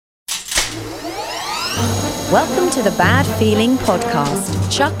Welcome to the Bad Feeling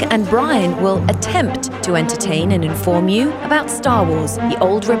Podcast. Chuck and Brian will attempt to entertain and inform you about Star Wars, The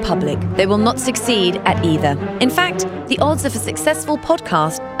Old Republic. They will not succeed at either. In fact, the odds of a successful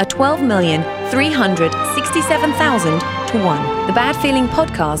podcast are 12,367,000 to 1. The Bad Feeling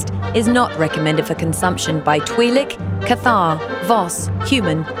Podcast is not recommended for consumption by Twi'lek, Cathar, Voss,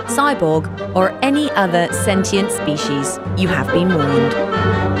 human, cyborg, or any other sentient species. You have been warned.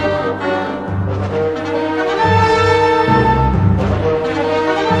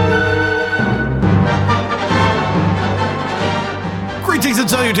 Greetings and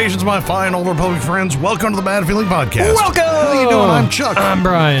salutations, my fine Old Republic friends. Welcome to the Bad Feeling Podcast. Welcome! How you doing? I'm Chuck. I'm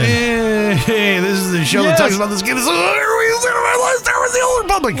Brian. Hey, this is the show that talks about this game. This is Star Wars, the Old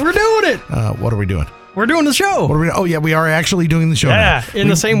Republic. We're doing it. What are we doing? We're doing the show. What are we? Oh yeah, we are actually doing the show. Yeah, now. in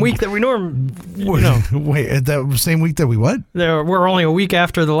the same week that we Wait, that same week that we what? We're only a week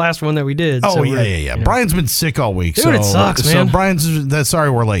after the last one that we did. Oh so yeah. Brian's been sick all week. Dude, so, it sucks, man. So Brian's. Sorry,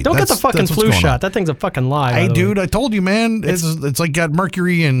 we're late. Don't get the fucking flu shot. That thing's a fucking lie. Hey, dude, I told you, man. It's like got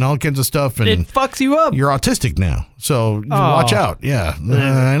mercury and all kinds of stuff, and it fucks you up. You're autistic now, so watch out. Yeah,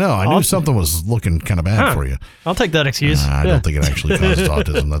 I know. I knew something was looking kind of bad for you. I'll take that excuse. I don't think it actually causes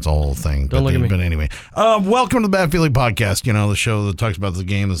autism. That's a whole thing. Don't look at me. But anyway, welcome to the Bad Feeling Podcast. You know, the show that talks about the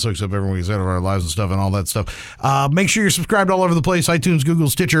game that soaks up every week's out of our lives and stuff and all that stuff. Make sure you're subscribed all over the place: iTunes, Google,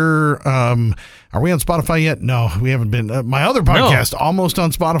 Stitcher. Are we on Spotify yet? No, we haven't been. My other podcast almost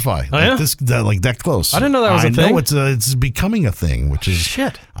on Spotify. Oh, yeah? That close. I didn't know that was a thing. I know it's becoming a thing, which is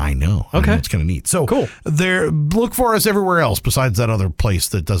shit. I know. Okay, it's kind of neat. So cool. Look for us everywhere else besides that other place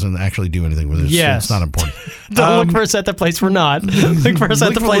that doesn't actually do anything with it. Yes, it's not important. Don't look for us at the place we're not. Look for us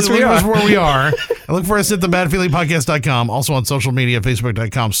at the place we are. Look for where we are. And look for us at thebadfeelingpodcast.com. Also on social media,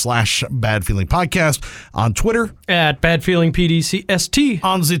 facebook.com/badfeelingpodcast. On Twitter at badfeelingpdcst.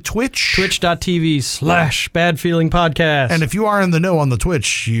 On the Twitch, twitch.tv/badfeelingpodcast. And if you are in the know on the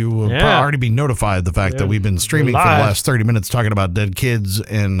Twitch, you will already be notified the fact that we've been streaming for the last 30 minutes talking about dead kids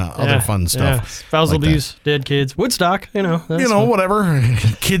and other fun stuff. Spousal abuse, dead kids, Woodstock, whatever.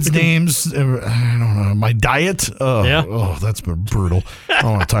 Kids' names. I don't know. My diet. Oh, that's been brutal. I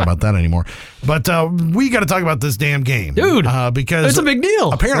don't want to talk about that anymore. But we got to talk about this damn game. Dude, because it's a big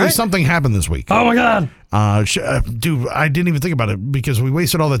deal. Apparently something happened this week. Oh, my God. Dude, I didn't even think about it because we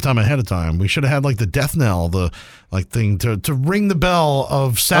wasted all that time ahead of time. We should have had like the death knell, the thing to ring the bell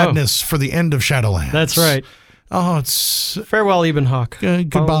of sadness for the end of Shadowlands. That's right. Oh, it's farewell, Ebenhawk.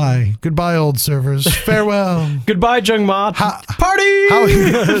 Goodbye, goodbye, old servers. Farewell. Goodbye, Jungmod. Party.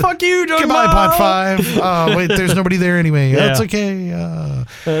 Fuck you, Jungmod. Goodbye, Pot 5. Wait, there's nobody there anyway. That's okay.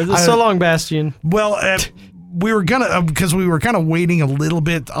 So long, Bastion. Well. We were gonna because we were kind of waiting a little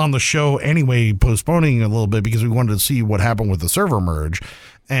bit on the show anyway, postponing a little bit because we wanted to see what happened with the server merge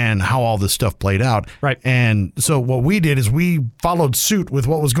and how all this stuff played out. Right. And so what we did is we followed suit with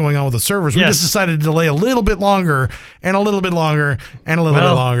what was going on with the servers. We just decided to delay a little bit longer and a little bit longer and a little bit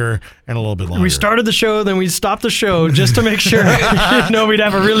longer and a little bit longer. We started the show, then we stopped the show just to make sure we'd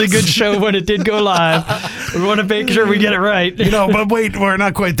have a really good show when it did go live. We want to make sure we get it right. But wait, we're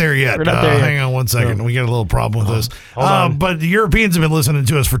not quite there yet. We're not there yet. Hang on one second. No. We got a little problem with this. Hold on. But the Europeans have been listening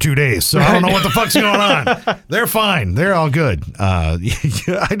to us for 2 days, so I don't know what the fuck's going on. They're fine. They're all good.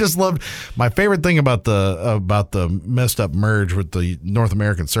 I just loved my favorite thing about the messed up merge with the North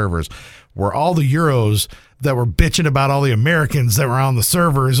American servers were all the Euros that were bitching about all the Americans that were on the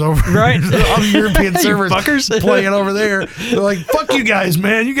servers over all the European servers playing over there. They're like, fuck you guys,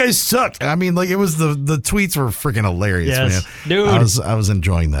 man. You guys suck. I mean, like, it was the tweets were freaking hilarious, man. Dude. I was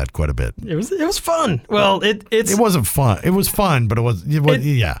enjoying that quite a bit. It was fun. Well, it wasn't fun. It was fun, but it was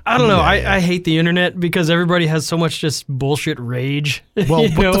I don't know. I I hate the internet because everybody has so much just bullshit rage. Well,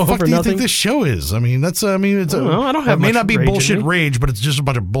 what the fuck do you think this show is? I mean, I don't have. It may not be bullshit rage, but it's just a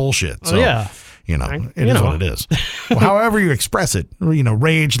bunch of bullshit. So. Yeah. It is what it is. Well, however you express it,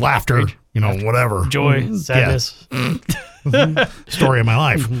 rage, laughter, whatever. Joy, sadness. Story of my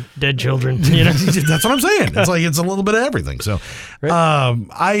life. Dead children. That's what I'm saying. It's like it's a little bit of everything. So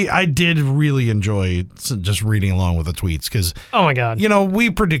I did really enjoy just reading along with the tweets because, oh my God, we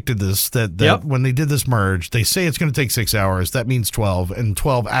predicted this, that when they did this merge, they say it's going to take 6 hours. That means 12, and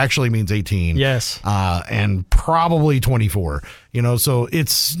 12 actually means 18. Yes. And probably 24. So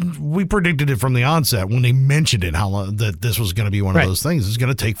we predicted it from the onset when they mentioned it, that this was going to be one of those things. It's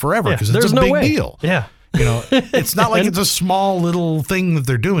going to take forever because it's a big deal. Yeah. It's not like it's a small little thing that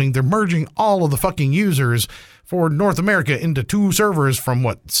they're doing. They're merging all of the fucking users for North America into 2 servers from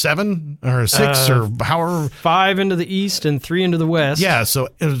 7 or 6 or however. 5 into the east and 3 into the west. Yeah. So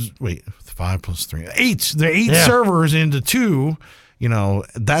it was 5 plus 3, 8. There are 8 servers into 2.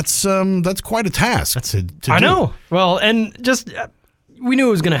 that's quite a task to do. I know. Well, and just we knew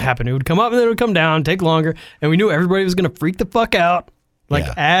it was going to happen. It would come up and then it would come down, take longer, and we knew everybody was going to freak the fuck out.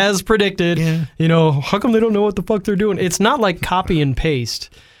 As predicted. Yeah. How come they don't know what the fuck they're doing? It's not like copy and paste.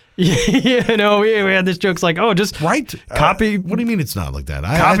 We had this joke's like, just copy. What do you mean it's not like that?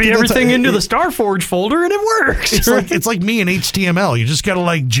 Copy everything into the Starforge folder and it works. It's like me in HTML. You just got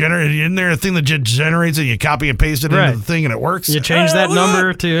to generate in there a thing that generates it. You copy and paste it into the thing and it works. You change that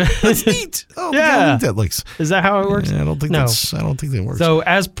number to. That's neat. Oh yeah, that looks. Is that how it works? Yeah, I don't think that works. So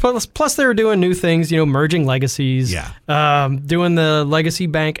plus they were doing new things. Merging legacies. Yeah. Doing the legacy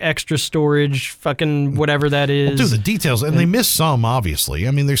bank extra storage, fucking whatever that is. Well, the details, and they missed some. Obviously,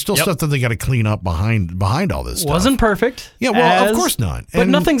 I mean, there's still stuff that they got to clean up behind all this stuff. Wasn't perfect. Yeah, well, of course not. But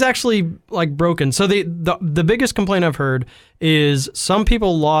nothing's actually broken. So the biggest complaint I've heard is some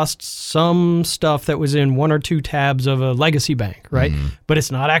people lost some stuff that was in one or two tabs of a legacy bank, right? Mm-hmm. But it's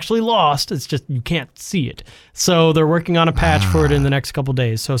not actually lost. It's just you can't see it. So they're working on a patch for it in the next couple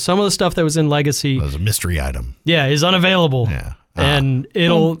days. So some of the stuff that was in legacy, that was a mystery item. Yeah, is unavailable. Yeah. And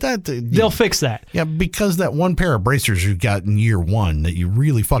they'll fix that. Yeah, because that one pair of bracers you got in year one that you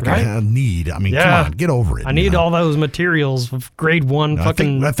really fucking need. I mean, come on, get over it. I need all those materials of grade 1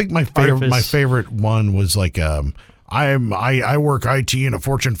 fucking. I think my favorite one was like I work IT in a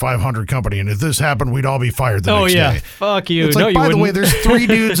Fortune 500 company, and if this happened, we'd all be fired the next day. Fuck you. It's like, by the way, there's 3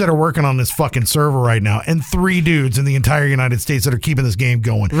 dudes that are working on this fucking server right now, and 3 dudes in the entire United States that are keeping this game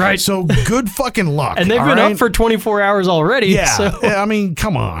going. Right. So good fucking luck. And they've been up for 24 hours already. Yeah. So. I mean,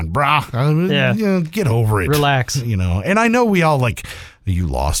 come on, brah. Get over it. Relax. And I know we all you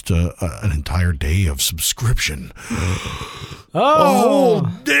lost an entire day of subscription. A whole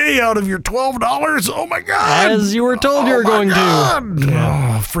day out of your $12? Oh, my God. As you were told you were going to.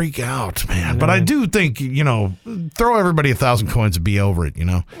 Yeah. Oh, freak out, man. But I do think, throw everybody 1,000 coins and be over it,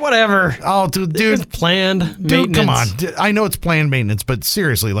 Whatever. Oh, dude. It's planned maintenance. Come on. I know it's planned maintenance, but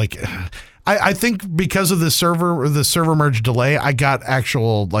seriously, I think because of the server merge delay, I got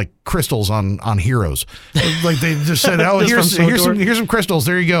actual crystals on heroes. They just said, "Oh, here's some crystals.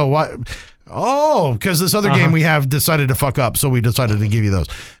 There you go." What? Oh, because this other game we have decided to fuck up, so we decided to give you those.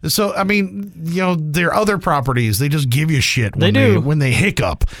 So I mean, their other properties, they just give you shit when they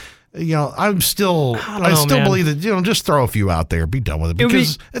hiccup. I still believe that just throw a few out there, be done with it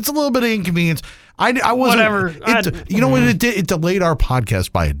because it's a little bit of inconvenience. I wasn't. Whatever. What it did? It delayed our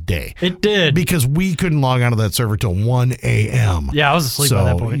podcast by a day. It did because we couldn't log onto that server till 1 a.m. Yeah, I was asleep by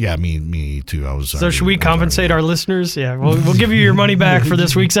that point. Yeah, me too. I was. So should we compensate our listeners? Yeah, we'll give you your money back for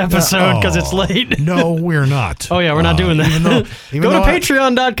this week's episode because it's late. No, we're not. Oh yeah, we're not doing that. Go to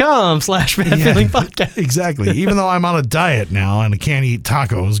patreon.com/badfeelingpodcast. Exactly. Even though I'm on a diet now and I can't eat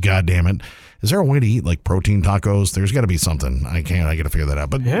tacos, God damn it. Is there a way to eat protein tacos? There's got to be something. I got to figure that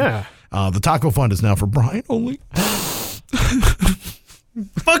out. But yeah. The taco fund is now for Brian only.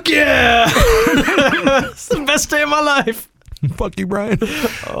 Fuck yeah! It's the best day of my life. Fuck you, Brian.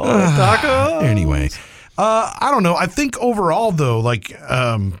 Taco. Anyway, I don't know. I think overall, though,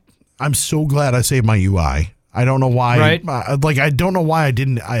 I'm so glad I saved my UI. I don't know why. Right. I don't know why I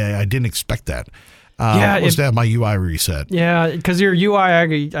didn't expect that. Was to have my UI reset. Yeah, because your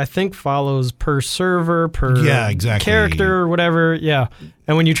UI, I think, follows per server, per character, or whatever. Yeah,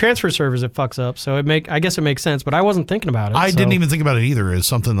 and when you transfer servers, it fucks up. So I guess it makes sense, but I wasn't thinking about it. I didn't even think about it either as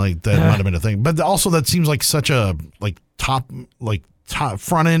something like that might have been a thing. But also, that seems like such a top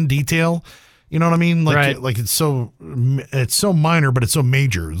front end detail. You know what I mean? It's so minor, but it's so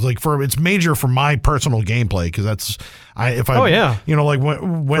major. It's major for my personal gameplay because that's when I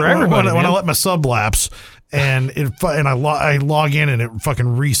let my sub lapse and I log in and it fucking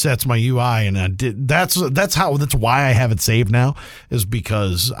resets my UI and that's why I have it saved now is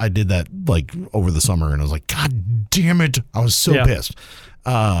because I did that over the summer and I was like, God damn it, I was so pissed.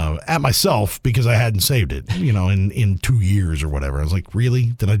 At myself because I hadn't saved it, in 2 years or whatever. I was like,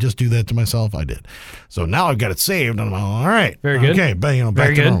 really? Did I just do that to myself? I did. So now I've got it saved and I'm like, all right. Very good. Okay, but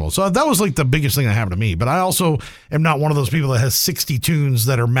back to normal. So that was the biggest thing that happened to me. But I also am not one of those people that has 60 tunes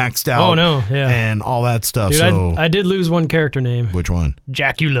that are maxed out. Oh no, yeah. And all that stuff. Dude, so I did lose one character name. Which one?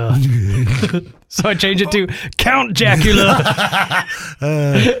 Jacula. So I changed it to Count Jacula.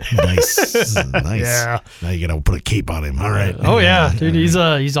 Nice. Yeah. Now you gotta put a cape on him. All right. Dude, he's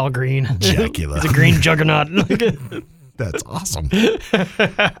all green. Jacula. He's a green juggernaut. That's awesome.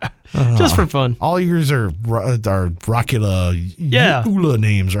 Just for fun. All yours are Rockula Ula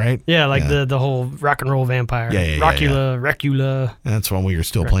names, right? Yeah, like the whole rock and roll vampire. Rockula, Recula. That's when we were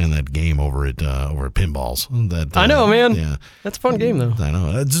still playing that game over at Pinballs. I know, man. Yeah. That's a fun game, though. I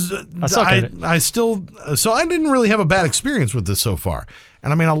know. I suck at it. I still... So I didn't really have a bad experience with this so far.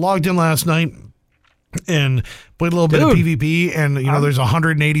 And I mean, I logged in last night and played a little bit of PvP, and there's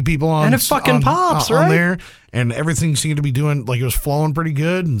 180 people on, and it fucking pops, on right? there, and everything seemed to be doing like it was flowing pretty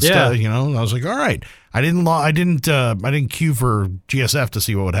good and stuff. I was like, all right. I didn't queue for GSF to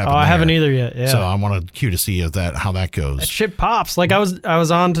see what would happen. Oh, I haven't either yet. Yeah. So I want to queue to see how that goes. That shit pops. Like I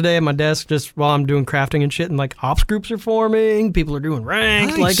was on today at my desk just while I'm doing crafting and shit, and like ops groups are forming. People are doing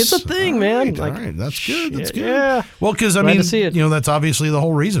ranked. Nice. Like it's a thing, man. Like, all right, that's good. That's good. Yeah. Well, because I mean, that's obviously the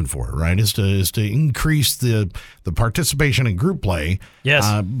whole reason for it, right? Is to increase the participation in group play.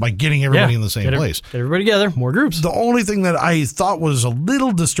 Yes. By getting everybody in the same place. Get everybody together. More groups. The only thing that I thought was a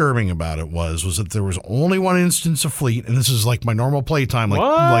little disturbing about it was that there was only one instance of fleet, and this is like my normal play time,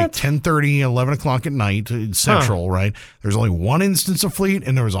 like 10:30, 11 o'clock at night central, right? There's only one instance of fleet,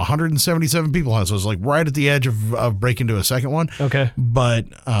 and there was 177 people on it, so it was like right at the edge of breaking to a second one. Okay. But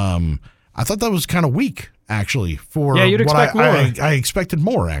I thought that was kind of weak, actually, for you'd expect more. I expected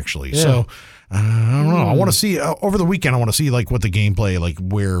more, actually. Yeah. So I don't know. I want to see over the weekend. I want to see like what the gameplay, like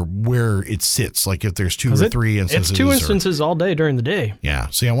where it sits. Like if there's 2 or 3 instances. It's 2 instances all day during the day. Yeah.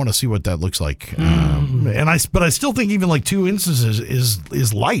 See, I want to see what that looks like. But I still think even like 2 instances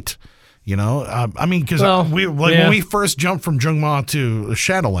is light. I mean, because when we first jumped from Jungma to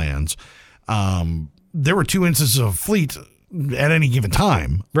Shadowlands, there were 2 instances of fleet at any given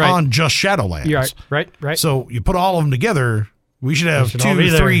time on just Shadowlands. You're right. So you put all of them together. We should have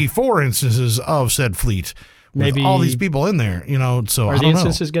 2, 3, 4 instances of said fleet with maybe all these people in there, So are the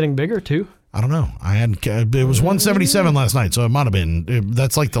instances getting bigger too? I don't know. It was 177 last night, so it might have been.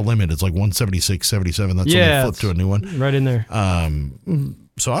 That's like the limit. It's like 176, 77. That's when they flip to a new one. Right in there.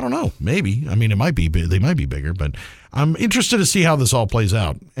 So I don't know. Maybe. I mean, it might be. They might be bigger, but I'm interested to see how this all plays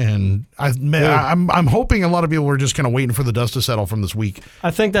out. And I'm hoping a lot of people were just kind of waiting for the dust to settle from this week.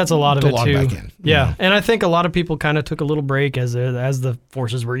 I think that's a lot of it too. Back in, yeah, and I think a lot of people kind of took a little break as the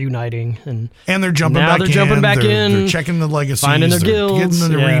forces were uniting, and they're jumping back in. They're checking the legacies, finding their guilds,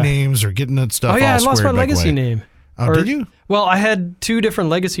 getting the renames, or getting that stuff. Oh yeah, all I lost my legacy name. Oh, did you? Well, I had 2 different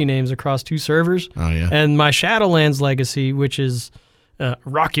legacy names across 2 servers. Oh yeah, and my Shadowlands legacy, which is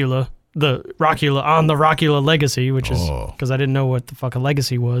Rockula. The Rockula on the Rockula Legacy, which is because I didn't know what the fuck a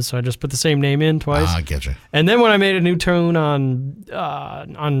legacy was, so I just put the same name in twice. I get you. And then when I made a new tune on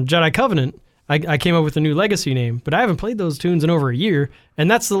Jedi Covenant, I came up with a new legacy name, but I haven't played those tunes in over a year, and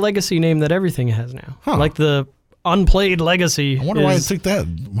that's the legacy name that everything has now. Huh. Like the unplayed legacy. I wonder why it took that.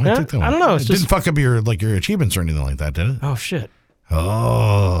 I don't know. It didn't fuck up your achievements or anything like that, did it? Oh shit.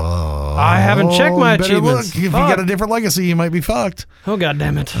 Oh, I haven't checked my achievements. Look, if you got a different legacy, you might be fucked. Oh god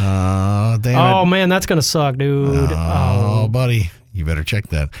damn it! Damn it! Oh man, that's gonna suck, dude. Oh, buddy, you better check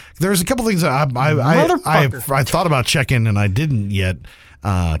that. There's a couple things that I thought about checking and I didn't yet.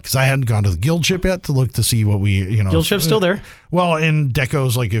 Because I hadn't gone to the guild ship yet to look to see what guild ship's still there. Well, in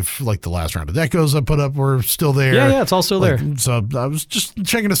decos, like if the last round of decos I put up were still there. Yeah, it's all still there. So I was just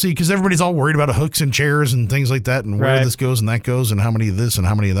checking to see because everybody's all worried about hooks and chairs and things like that, and where this goes and that goes, and how many of this and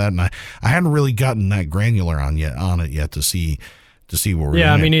how many of that, and I hadn't really gotten that granular on it yet to see where we're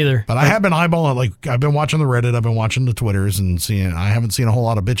at. Me neither. But I have been eyeballing, like I've been watching the Reddit, I've been watching the Twitters, and I haven't seen a whole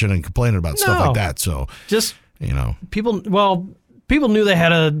lot of bitching and complaining about stuff like that. So just people knew they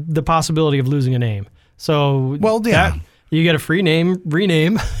had the possibility of losing a name. So you get a free name,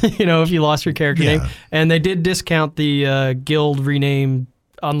 rename, if you lost your character name. And they did discount the guild rename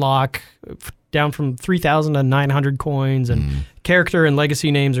unlock down from 3,000 to 900 coins. And character and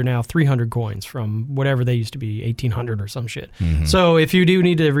legacy names are now 300 coins from whatever they used to be, 1,800 or some shit. Mm-hmm. So if you do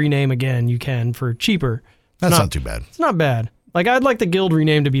need to rename again, you can for cheaper. That's not too bad. It's not bad. Like I'd like the guild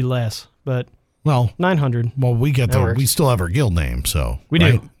rename to be less, but... Well, 900. Well, we still have our guild name, so we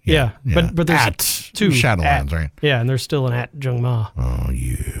do. Yeah. But there's at 2 Shadowlands, right? Yeah, and there's still an at Jungma. Oh,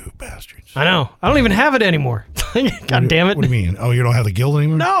 you bastards! I know. I don't even have it anymore. God damn it! What do you mean? Oh, you don't have the guild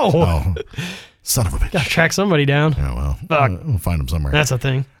anymore? No. Oh, son of a bitch! Gotta track somebody down. Yeah, well, fuck. We'll find them somewhere. That's a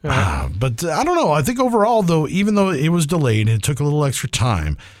thing. But I don't know. I think overall, though, even though it was delayed and it took a little extra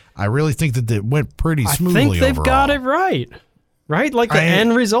time, I really think that it went pretty smoothly. I think they've overall. Got it right. Right, like the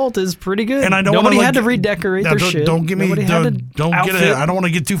end result is pretty good. And I don't nobody had to redecorate their shit. Don't get me. I don't want to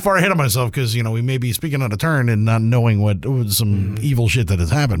get too far ahead of myself because we may be speaking out of turn and not knowing what some evil shit that has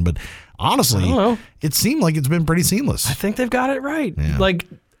happened. But honestly, it seemed like it's been pretty seamless. I think they've got it right. Yeah. Like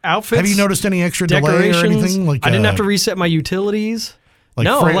outfits. Have you noticed any extra delay or decorations. anything? Like I didn't have to reset my utilities. Like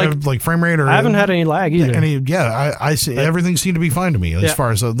no, frame rate, or I haven't had any lag either. I see everything seemed to be fine to me as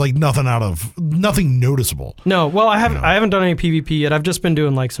far as like nothing noticeable. No, well, I haven't done any PvP yet. I've just been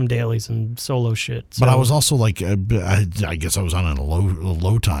doing like some dailies and solo shit. So. But I was also like, I guess I was on a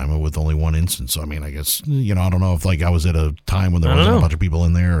low time with only one instance. So I mean, I guess I don't know if like I was at a time when there wasn't a bunch of people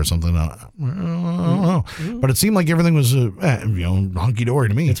in there or something. I don't know. But it seemed like everything was hunky dory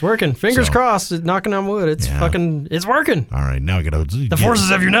to me. It's working. Fingers crossed. Knocking on wood. It's it's working. All right, now I got to. The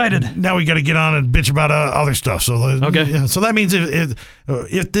forces have united. Now we got to get on and bitch about other stuff. So so that means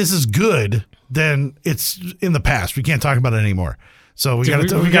if this is good, then it's in the past. We can't talk about it anymore. So we got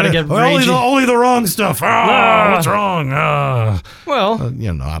to get only the wrong stuff. What's wrong? Well,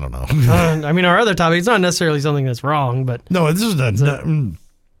 I don't know. I mean, our other topic. It's not necessarily something that's wrong, but no, this is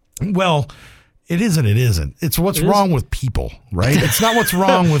well. It isn't. It isn't. It's what's wrong with people, right? It's not what's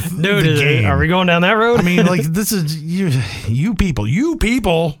wrong with the game. Are we going down that road? I mean, like this is you people.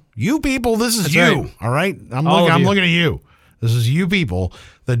 This is you. Right. All right. I'm looking at you. This is you people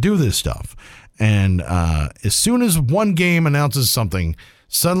that do this stuff. And as soon as one game announces something,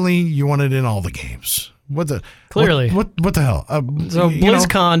 suddenly you want it in all the games. What the What the hell? So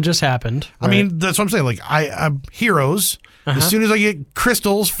BlizzCon just happened. Right? I mean, that's what I'm saying. Like I'm Heroes. As soon as I get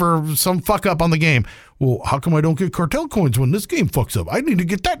crystals for some fuck up on the game, well, how come I don't get cartel coins when this game fucks up? I need to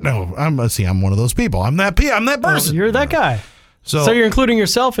get that now. I'm one of those people. I'm that person. You're that guy. So you're including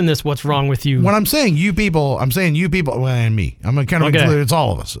yourself in this. What's wrong with you? When I'm saying you people, well, and me. I'm kind of include. It's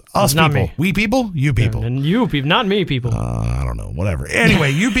all of us. Us not people. Me. We people. You people. And you people, not me people. I don't know. Whatever.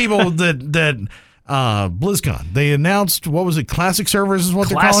 Anyway, you people that. BlizzCon. They announced, what was it? Classic servers is what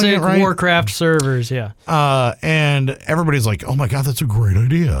they're calling it, right? Classic Warcraft servers, yeah. And everybody's like, oh my God, that's a great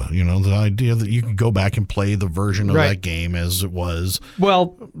idea. The idea that you could go back and play the version of that game as it was.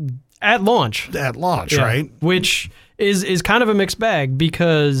 Well, at launch, right? Which is kind of a mixed bag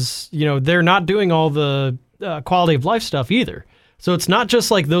because, they're not doing all the quality of life stuff either. So it's not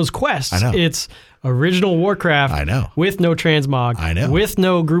just like those quests. I know. It's original Warcraft. I know. With no transmog. I know. With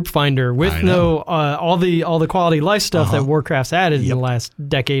no group finder. With no all the quality life stuff that Warcraft's added in the last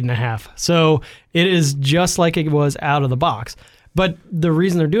decade and a half. So it is just like it was out of the box. But the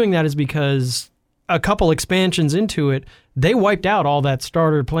reason they're doing that is because a couple expansions into it, they wiped out all that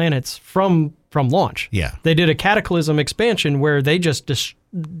starter planets from launch. Yeah. They did a Cataclysm expansion where they just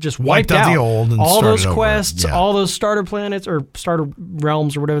wiped out the old and all those over. quests, all those starter planets or starter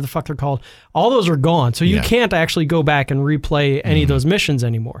realms or whatever the fuck they're called. All those are gone. So you can't actually go back and replay any of those missions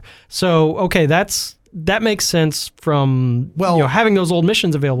anymore. So, okay, that makes sense from having those old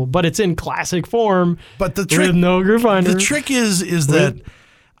missions available, but it's in classic form. But the trick with no group finder. The trick is that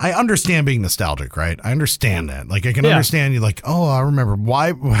I understand being nostalgic, right? I understand that. Like I can understand you like, oh, I remember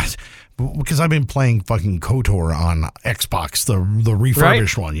why. Because I've been playing fucking KOTOR on Xbox, the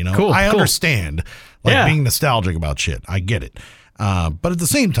refurbished one, Cool, I understand being nostalgic about shit. I get it. But at the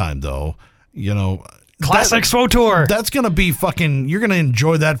same time, though, Classic SWTOR. That's going to be fucking, you're going to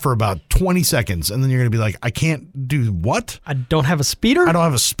enjoy that for about 20 seconds. And then you're going to be like, I can't do what? I don't have a speeder. I don't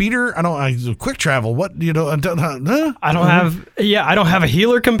have a speeder. I quick travel. What, I don't have a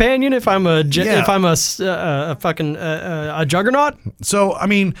healer companion if I'm a fucking juggernaut. So, I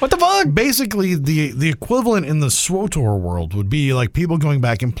mean, what the fuck? Basically, the equivalent in the SWTOR world would be like people going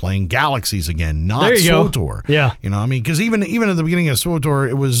back and playing Galaxies again, not SWTOR. Yeah. Because even at the beginning of SWTOR,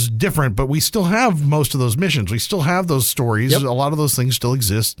 it was different, but we still have most of those missions. We still have those stories. Yep. A lot of those things still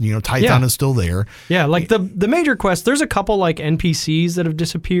exist. Tython is still there. Yeah, like the major quests, there's a couple like NPCs that have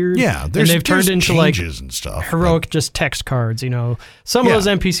disappeared. Yeah, and they've turned into like and stuff, heroic just text cards. Some of those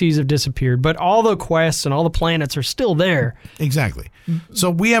NPCs have disappeared, but all the quests and all the planets are still there. Exactly. So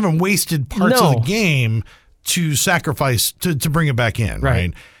we haven't wasted parts of the game to sacrifice to bring it back in,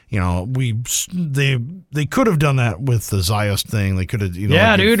 right? They could have done that with the Ziost thing. They could have,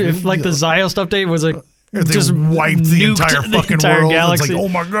 if the Ziost update was just wiped the entire fucking world. Galaxy. It's like, oh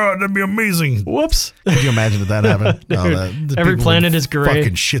my God, that'd be amazing. Whoops. Could you imagine if that happened? Every planet is gray.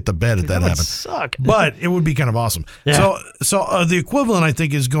 Fucking shit the bed if that happened. Suck. But it would be kind of awesome. Yeah. So the equivalent, I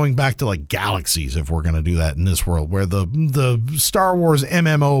think, is going back to like Galaxies if we're going to do that in this world, where the Star Wars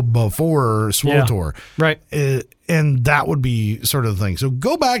MMO before SWTOR. Right. And that would be sort of the thing. So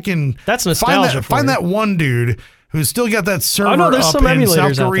go back and that's nostalgia. Find that one dude who's still got that server up in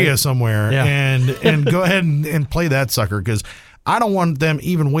South Korea somewhere, and go ahead and play that sucker, because I don't want them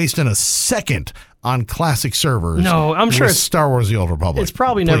even wasting a second on classic servers. No, I'm sure it's Star Wars: The Old Republic. It's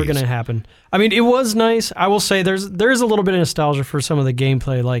probably never going to happen. I mean, it was nice. I will say there is a little bit of nostalgia for some of the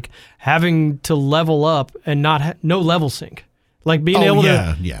gameplay, like having to level up and no level sync. Like being able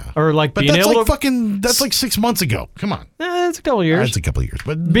to, or like but being that's able like to fucking. That's like 6 months ago. Come on, it's a couple of years. It's a couple of years,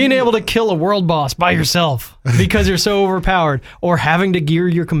 but being able to kill a world boss by yourself because you're so overpowered, or having to gear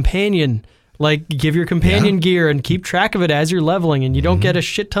your companion, like give your companion gear and keep track of it as you're leveling, and you don't get a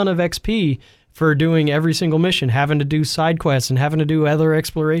shit ton of XP for doing every single mission, having to do side quests and having to do other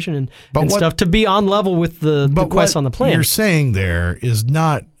exploration and stuff to be on level with the quests on the planet. What you're saying there is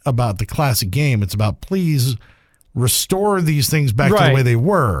not about the classic game. It's about please restore these things back to the way they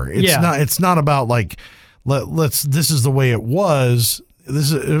were. It's not about like this is the way it was.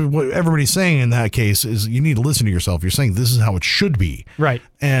 This is what everybody's saying in that case is you need to listen to yourself. You're saying this is how it should be. Right.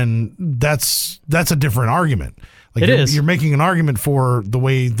 And that's a different argument. Like you're making an argument for the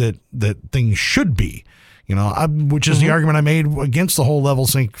way that things should be. Which is the argument I made against the whole level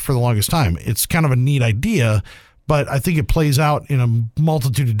sync for the longest time. It's kind of a neat idea, but I think it plays out in a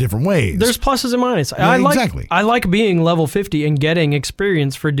multitude of different ways. There's pluses and minuses. Exactly. I like being level 50 and getting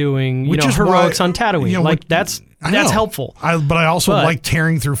experience for doing heroics on Tatooine. That's helpful. But I also like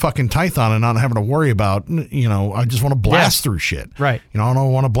tearing through fucking Tython and not having to worry about, I just want to blast through shit. Right. I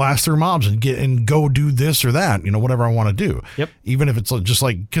don't want to blast through mobs and go do this or that, whatever I want to do. Yep. Even if it's just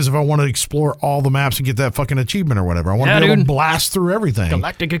like, because if I want to explore all the maps and get that fucking achievement or whatever, I want to be able to blast through everything.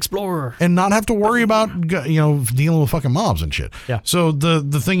 Galactic Explorer. And not have to worry about, dealing with fucking mobs and shit. Yeah. So the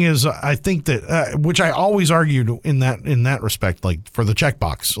thing is, I think that, which I always argued in that respect, like for the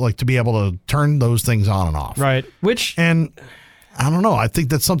checkbox, like to be able to turn those things on and off. Right. And I don't know. I think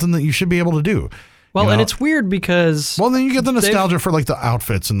that's something that you should be able to do. Well, and it's weird because then you get the nostalgia for like the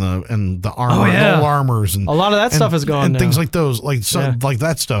outfits and the armor, the armors, and a lot of that stuff is gone and now. things like those, like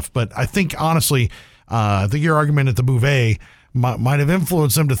that stuff. But I think honestly, I think your argument at the Bouvet might have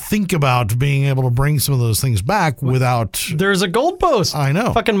influenced them to think about being able to bring some of those things back without. There's a goalpost. I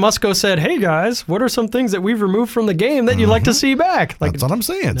know. Fucking Musco said, "Hey guys, what are some things that we've removed from the game that you'd like to see back?" Like, that's what I'm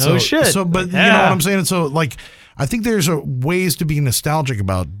saying. No shit. So, but you know what I'm saying. So, like, I think there's ways to be nostalgic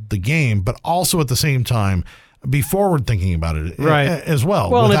about the game, but also at the same time be forward thinking about it as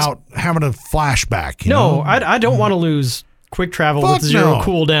well without having a flashback. I don't want to lose quick travel with zero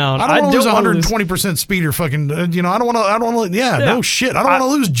cooldown. I don't want to lose 120% speed or fucking. I don't want to. No shit. I don't want to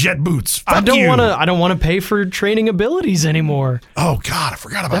lose jet boots. Fuck I don't want to pay for training abilities anymore. Oh God, I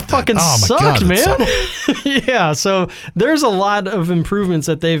forgot about that. Fucking sucked, man. Yeah. So there's a lot of improvements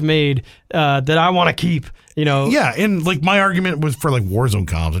that they've made that I want to keep. Yeah, and like my argument was for like Warzone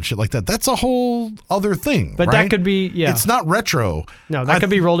comms and shit like that. That's a whole other thing. But that could be It's not retro. No, that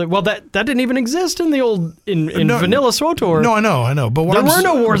could be rolled in. Well, that didn't even exist in the old in vanilla SWTOR. No, I know. But there were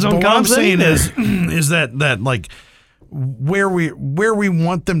no Warzone comms. What I'm saying is that like where we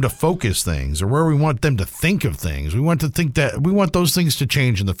want them to focus things or where we want them to think of things, we want those things to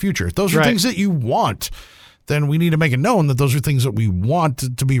change in the future. If those are things that you want, then we need to make it known that those are things that we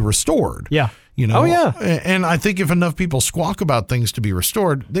want to be restored. Yeah. Oh, yeah. And I think if enough people squawk about things to be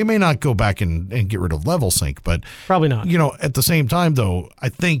restored, they may not go back and get rid of level sync, but probably not. At the same time, though, I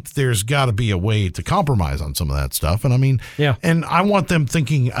think there's got to be a way to compromise on some of that stuff. And I mean, and I want them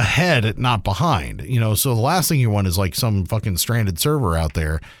thinking ahead, not behind, so the last thing you want is like some fucking stranded server out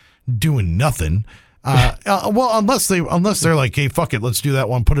there doing nothing. Well, unless they're like, hey, fuck it, let's do that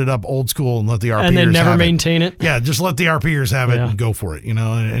one, put it up old school and let the RPers and then never have maintain it. Yeah, just let the RPers have it and go for it,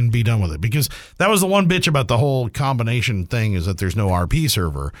 and be done with it. Because that was the one bitch about the whole combination thing is that there's no RP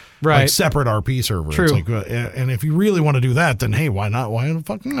server, like separate RP server. True. It's like, and if you really want to do that, then hey, why not? Why the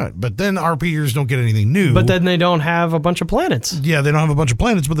fuck not? But then RPers don't get anything new. But then they don't have a bunch of planets. Yeah, they don't have a bunch of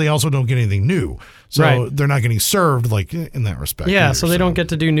planets, but they also don't get anything new. So they're not getting served like in that respect. Yeah, either, so they don't get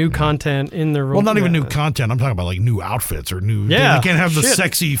to do new content in the well, not even new content. I'm talking about like new outfits or new. Yeah, they can't have the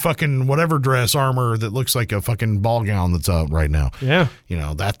sexy fucking whatever dress armor that looks like a fucking ball gown that's out right now. Yeah,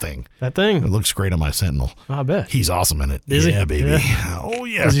 that thing. That thing. It looks great on my Sentinel. I bet he's awesome in it. Is he? Yeah, baby. Yeah. Oh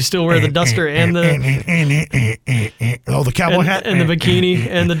yeah. Does he still wear the duster and the the cowboy hat and the bikini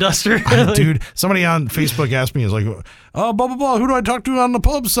and the duster? Dude, somebody on Facebook asked me, is like, blah blah blah. Who do I talk to on the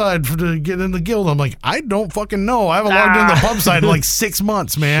pub side to get in the guild? I'm like, I don't fucking know. I haven't logged in the pub side in like 6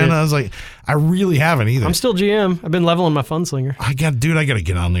 months, man. Shit. I was like, I really haven't either. I'm still GM. I've been leveling my Funslinger. I got to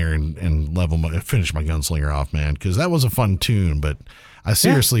get on there and finish my Gunslinger off, man, because that was a fun tune. But I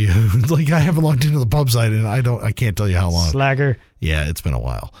seriously, like, I haven't logged into the pub side and I can't tell you how long. Slacker. Yeah, it's been a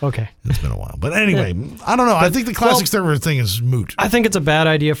while. Okay. It's been a while. But anyway, I don't know. I think the classic server thing is moot. I think it's a bad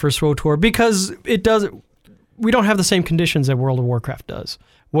idea for SWTOR because we don't have the same conditions that World of Warcraft does.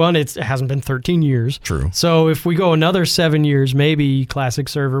 One, it hasn't been 13 years. True. So if we go another 7 years, maybe classic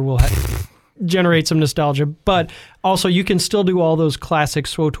server will have... generate some nostalgia, but also you can still do all those classic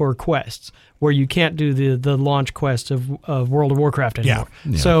SWTOR quests where you can't do the launch quests of World of Warcraft anymore.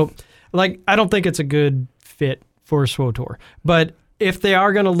 Yeah. So, like, I don't think it's a good fit for SWTOR. But if they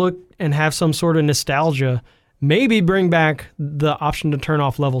are going to look and have some sort of nostalgia, maybe bring back the option to turn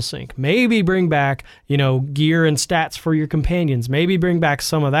off level sync. Maybe bring back, gear and stats for your companions. Maybe bring back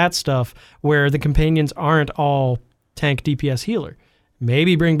some of that stuff where the companions aren't all tank, DPS, healer.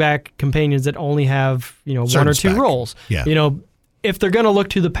 Maybe bring back companions that only have, one or two roles. Yeah. If they're going to look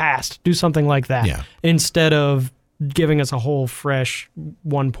to the past, do something like that instead of giving us a whole fresh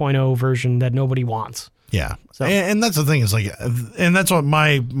 1.0 version that nobody wants. Yeah. So. And that's the thing is like, and that's what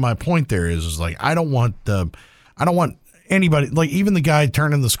my point there is like, I don't want anybody, like even the guy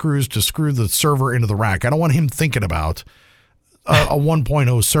turning the screws to screw the server into the rack. I don't want him thinking about a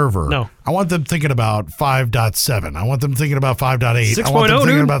 1.0 server. No. I want them thinking about 5.7. I want them thinking about 5.8. 6.0, I want them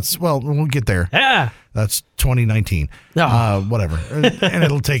thinking dude. about, well, we'll get there. Yeah. That's 2019. No. Whatever. And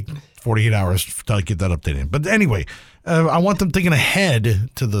it'll take 48 hours to get that updated. But anyway, I want them thinking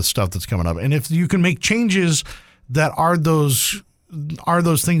ahead to the stuff that's coming up. And if you can make changes that are those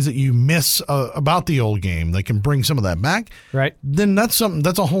things that you miss about the old game that can bring some of that back, right? Then that's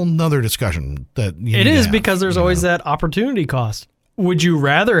a whole nother discussion that it is because there's always that opportunity cost. Would you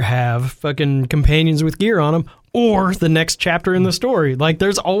rather have fucking companions with gear on them or the next chapter in the story? Like,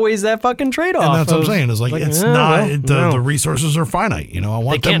 there's always that fucking trade-off. And that's what I'm saying. Is like it's not the resources are finite. I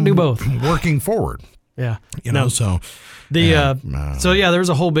want they can't do both. Working forward. Yeah. So there's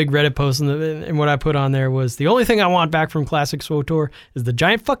a whole big Reddit post, and what I put on there was the only thing I want back from Classic SWTOR is the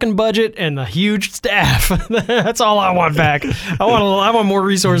giant fucking budget and the huge staff. That's all I want back. I want more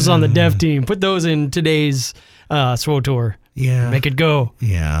resources on the dev team. Put those in today's SWTOR. Yeah. Make it go.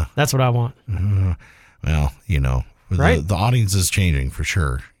 Yeah. That's what I want. Well, right? The audience is changing for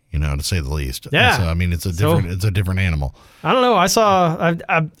sure. To say the least. Yeah. So, I mean, it's a different animal. I don't know. I saw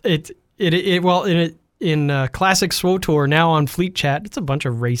in Classic SWTOR now on Fleet Chat, it's a bunch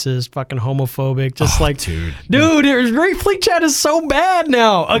of racist, fucking homophobic, dude, Fleet Chat is so bad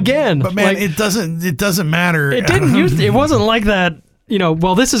now again. But man, it doesn't matter. It didn't it wasn't like that.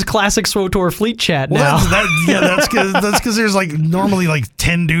 This is Classic SWTOR Fleet Chat now. That's because there's like normally like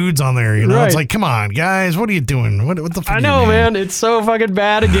 10 dudes on there. Right. It's like, come on, guys, what are you doing? What the fuck? I know, man. It's so fucking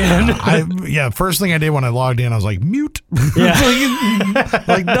bad again. First thing I did when I logged in, I was like, mute. Yeah.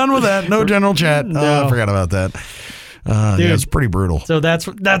 like done with that. No general chat. No. I forgot about that. Dude, it's pretty brutal. So that's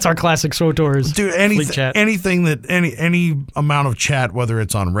our Classic SWTOR's Fleet Chat. Anything that any amount of chat, whether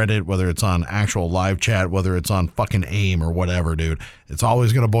it's on Reddit, whether it's on actual live chat, whether it's on fucking AIM or whatever, dude, it's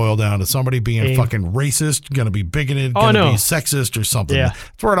always going to boil down to somebody being fucking racist, going to be bigoted, going to be sexist or something. Yeah.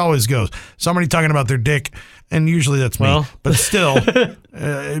 That's where it always goes. Somebody talking about their dick, and usually that's me. But still,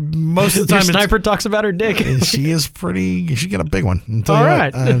 most of the time, your sniper talks about her dick. She is pretty. She got a big one. All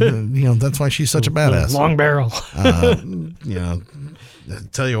right. That's why she's such a badass. Long barrel.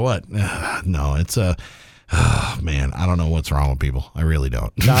 Tell you what, no, it's man, I don't know what's wrong with people. I really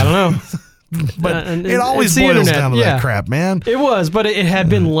don't. I don't know. But it always boils down to that crap, man. It was, but it had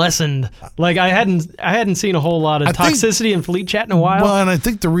been lessened. Like I hadn't seen a whole lot of toxicity in Fleet Chat in a while. Well, and I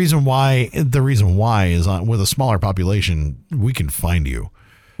think the reason why is with a smaller population, we can find you.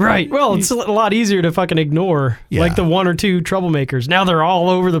 Right. Well, it's a lot easier to fucking ignore like the one or two troublemakers. Now they're all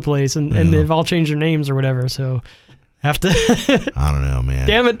over the place and they've all changed their names or whatever. So have to. I don't know, man.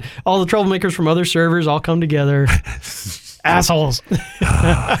 Damn it! All the troublemakers from other servers all come together. Assholes.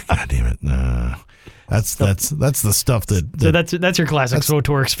 God damn it! That's the stuff that so that's your Classic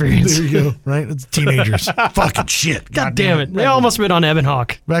SWTOR experience. There you go. Right? It's teenagers. Fucking shit. God damn it! They all must have been on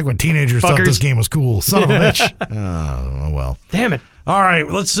Ebonhawk. Back when teenagers thought this game was cool. Son of a bitch. Oh well. Damn it! All right,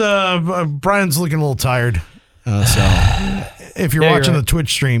 let's. Brian's looking a little tired. So if you're watching the Twitch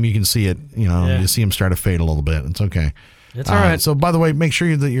stream, you can see it. You see him start to fade a little bit. It's okay. It's all right. So by the way, make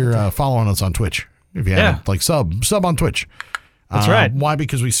sure that you're following us on Twitch. If you haven't, like sub on Twitch. That's right. Why?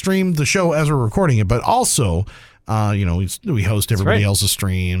 Because we stream the show as we're recording it, but also, we host everybody else's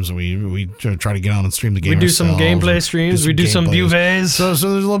streams, and we try to get on and stream the game. We do some gameplay streams. We do some buvets. So there's a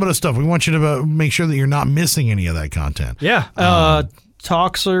little bit of stuff. We want you to make sure that you're not missing any of that content. Yeah.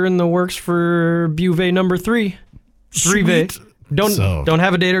 Talks are in the works for buvet number 3. 3V. Don't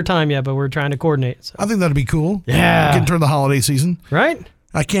have a date or time yet, but we're trying to coordinate. So. I think that'd be cool. Yeah. Getting toward the holiday season. Right?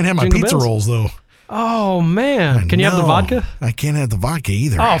 I can't have my Jingle pizza bells. rolls, though. Oh, man. Can you have the vodka? I can't have the vodka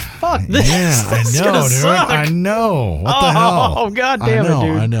either. Oh, fuck this. Yeah, I know, dude. Suck. I know. What the hell? Oh, God damn it,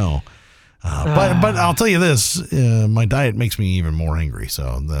 dude. I know. But I'll tell you this, my diet makes me even more angry.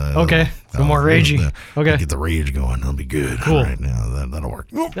 So No more ragey. Okay. Get the rage going. It'll be good. Cool. All right, now that'll work.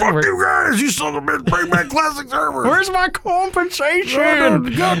 Oh, That'll work. you guys! You son of a bitch! Bring back classic servers. Where's my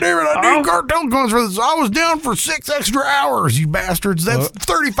compensation? God damn it! I need cartel coins for this. I was down for 6 extra hours. You bastards! That's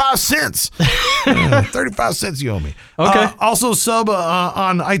 35 cents. 35 cents you owe me. Okay. Also sub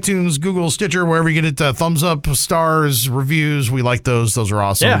on iTunes, Google, Stitcher, wherever you get it. Thumbs up, stars, reviews. We like those. Those are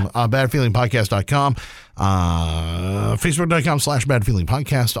awesome. Yeah. Badfeelingpodcast.com.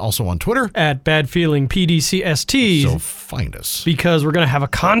 Facebook.com/badfeelingpodcast. Also on Twitter At badfeelingpdcst. So find us. Because we're going to have a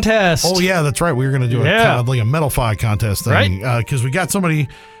contest. Oh yeah, that's right. We were going to do a kind of like a metal fi contest thing, because we got somebody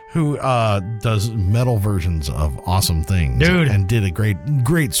who does metal versions of awesome things, dude, and did a great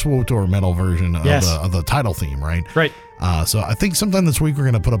SWTOR metal version of the title theme, right? Right. So I think sometime this week we're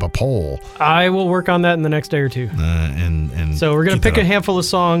going to put up a poll. I will work on that in the next day or two. And so we're going to pick a handful of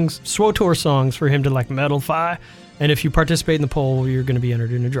songs, SWTOR songs, for him to like metal-fi. And if you participate in the poll, you're going to be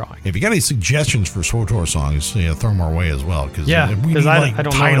entered in a drawing. If you got any suggestions for SWTOR songs, throw them our way as well. Because we need I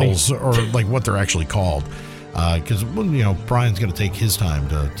don't titles or like what they're actually called. Because Brian's going to take his time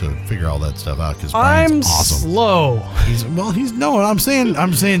to figure all that stuff out. Because Brian's awesome. Slow. I'm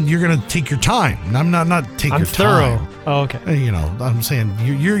saying you're going to take your time. I'm not take your thorough. Time. Oh, okay. I'm saying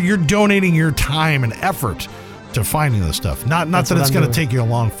you're donating your time and effort to finding this stuff. Not that it's going to take you a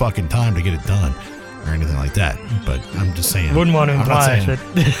long fucking time to get it done or anything like that. But I'm just saying. Wouldn't want to imply that.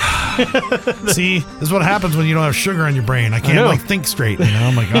 See, this is what happens when you don't have sugar in your brain. I can't think straight.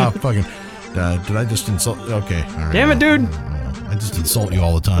 I'm like, oh fucking. Did I just insult? Okay. All right. Damn it, dude. I just insult you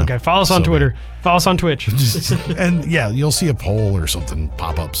all the time. Okay, follow us on Twitter. Follow us on Twitch. And you'll see a poll or something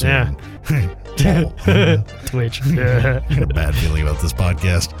pop up soon. Yeah. Twitch. I got a bad feeling about this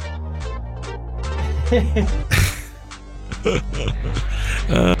podcast.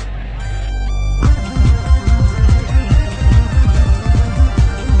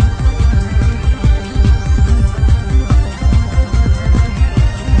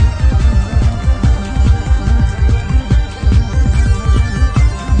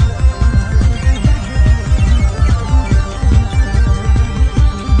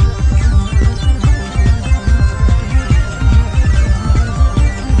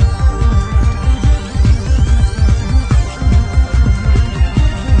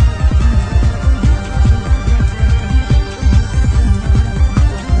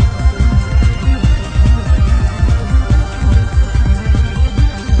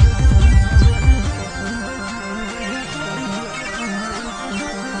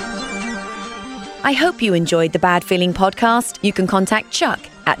 I hope you enjoyed the Bad Feeling Podcast. You can contact Chuck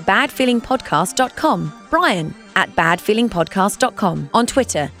at badfeelingpodcast.com, Brian at badfeelingpodcast.com, on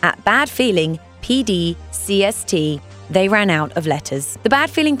Twitter at badfeelingpdcst. They ran out of letters. The Bad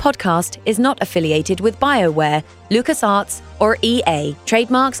Feeling Podcast is not affiliated with BioWare, LucasArts, or EA.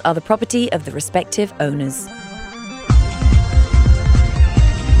 Trademarks are the property of the respective owners.